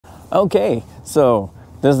Okay, so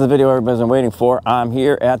this is the video everybody's been waiting for. I'm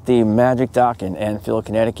here at the Magic Dock in Enfield,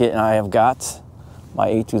 Connecticut, and I have got my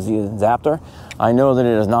A2Z adapter. I know that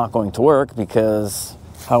it is not going to work because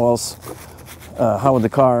how else, how would the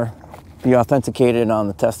car be authenticated on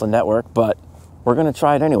the Tesla network? But we're gonna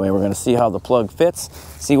try it anyway. We're gonna see how the plug fits,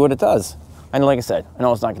 see what it does. And like I said, I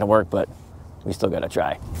know it's not gonna work, but we still gotta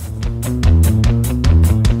try.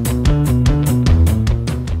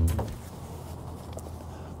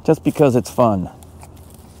 Just because it's fun.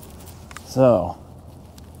 So,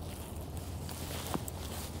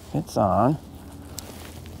 it's on.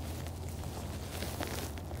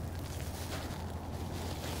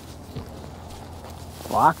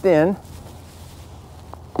 Locked in.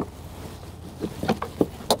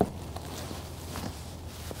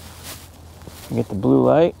 You get the blue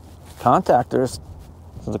light contactors.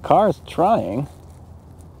 So the car is trying.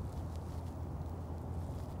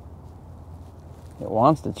 It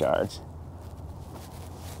wants to charge.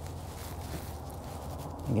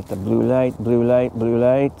 You get the blue light, blue light, blue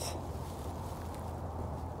light.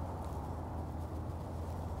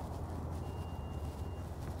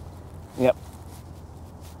 Yep.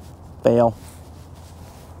 Fail.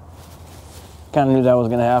 Kind of knew that was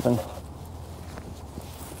going to happen.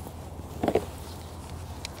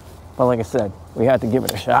 But like I said, we had to give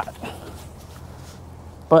it a shot.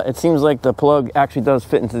 But it seems like the plug actually does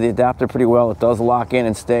fit into the adapter pretty well. It does lock in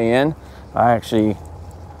and stay in. I actually,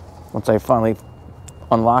 once I finally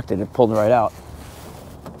unlocked it, it pulled right out.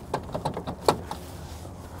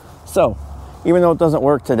 So, even though it doesn't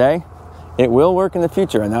work today, it will work in the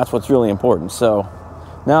future, and that's what's really important. So,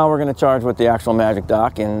 now we're gonna charge with the actual Magic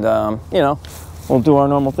Dock, and you know, we'll do our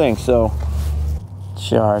normal thing. So,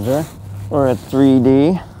 charger, we're at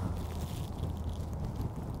 3D.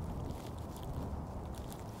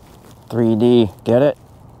 3D, get it?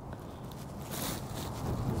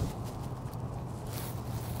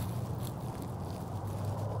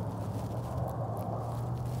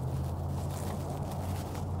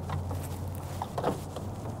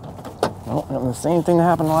 Oh, the same thing that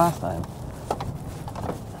happened the last time.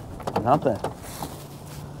 Nothing.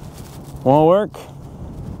 Won't work.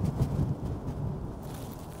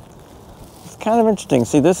 It's kind of interesting.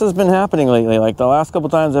 See, this has been happening lately. Like the last couple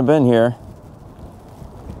times I've been here,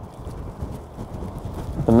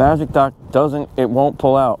 the Magic Dock it won't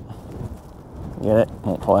pull out. Get it?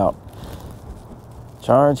 Won't pull out.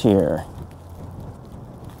 Charge here.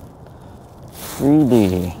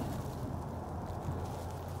 3D.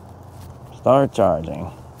 Start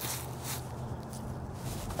charging.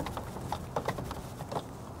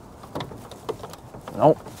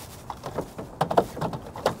 Nope.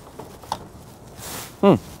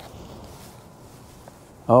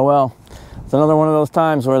 Oh well. It's another one of those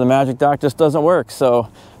times where the Magic Dock just doesn't work. So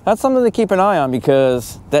that's something to keep an eye on,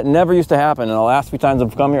 because that never used to happen. And the last few times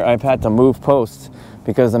I've come here, I've had to move posts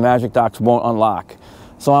because the Magic Docks won't unlock.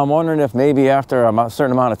 So I'm wondering if maybe after a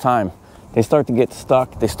certain amount of time, they start to get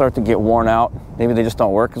stuck, they start to get worn out. Maybe they just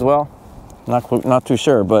don't work as well. Not too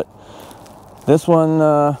sure, but this one,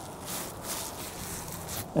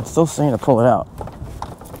 it's still saying to pull it out.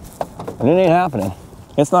 And it ain't happening.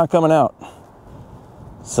 It's not coming out.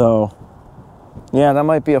 So, yeah, that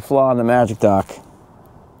might be a flaw in the Magic Dock.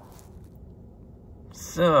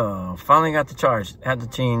 So, finally got the charge. Had to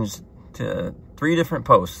change to 3 different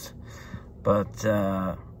posts. But,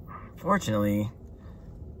 fortunately,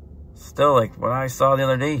 still like what I saw the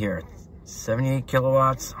other day here. 78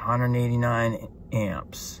 kilowatts, 189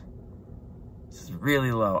 amps. This is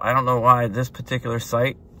really low. I don't know why this particular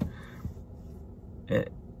site,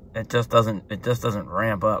 it just doesn't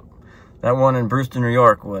ramp up. That one in Brewster, New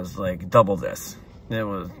York was like double this. It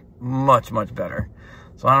was much, much better.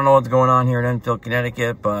 So I don't know what's going on here in Enfield,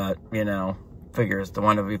 Connecticut, but, you know, figures the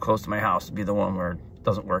one that would be close to my house would be the one where it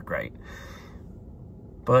doesn't work right.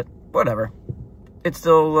 But whatever. It's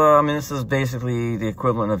still, I mean, this is basically the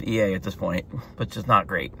equivalent of EA at this point, which is not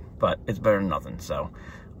great, but it's better than nothing, so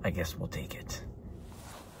I guess we'll take it.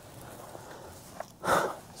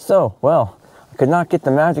 So, well, I could not get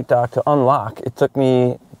the Magic Dock to unlock. It took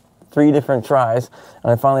me 3 different tries,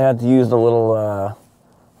 and I finally had to use the little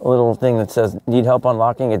thing that says need help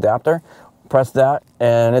unlocking adapter. Press that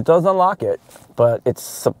and it does unlock it, but it's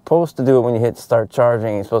supposed to do it when you hit start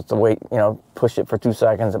charging. You're supposed to wait, you know, push it for 2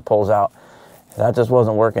 seconds, it pulls out. That just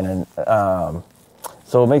wasn't working. And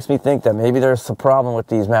so it makes me think that maybe there's a problem with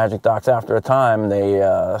these Magic Docks. After a time they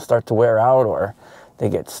start to wear out or they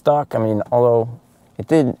get stuck. I mean, although it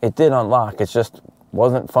did unlock, it just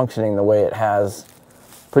wasn't functioning the way it has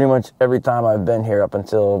pretty much every time I've been here up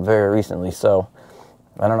until very recently. So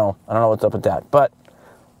I don't know what's up with that, but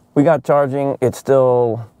we got charging. It's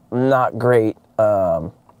still not great.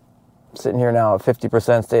 Sitting here now at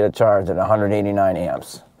 50% state of charge at 189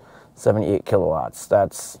 amps, 78 kilowatts.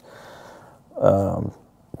 That's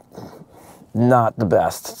not the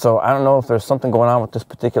best. So I don't know if there's something going on with this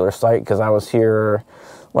particular site, because I was here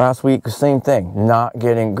last week, same thing, not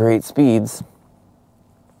getting great speeds.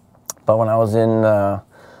 But when I was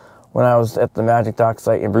at the Magic Dock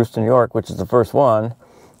site in Brewster, New York, which is the first one,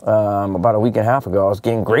 about a week and a half ago, I was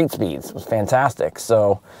getting great speeds. It was fantastic.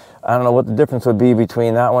 So I don't know what the difference would be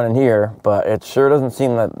between that one and here, but it sure doesn't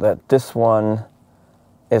seem that this one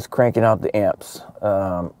is cranking out the amps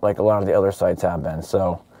like a lot of the other sites have been.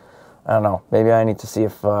 So I don't know. Maybe I need to see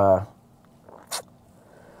if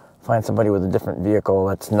find somebody with a different vehicle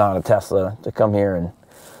that's not a Tesla to come here and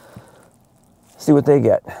see what they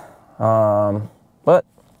get. But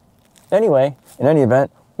anyway, in any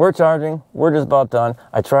event, we're charging. We're just about done.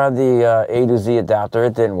 I tried the A2Z adapter.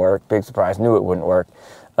 It didn't work. Big surprise. Knew it wouldn't work.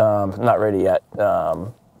 Not ready yet.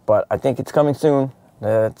 But I think it's coming soon.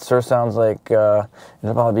 It sure sounds like it'll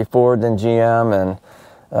probably be Ford, then GM, and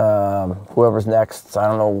whoever's next. I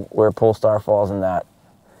don't know where Polestar falls in that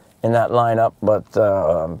lineup, but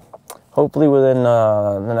hopefully within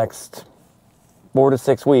the next 4 to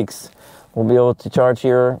 6 weeks, we'll be able to charge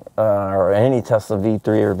here or any Tesla V3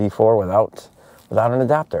 or V4 without an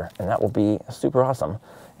adapter, and that will be super awesome.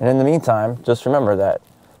 And in the meantime, just remember that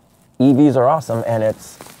EVs are awesome, and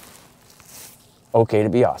it's okay to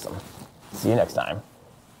be awesome. See you next time.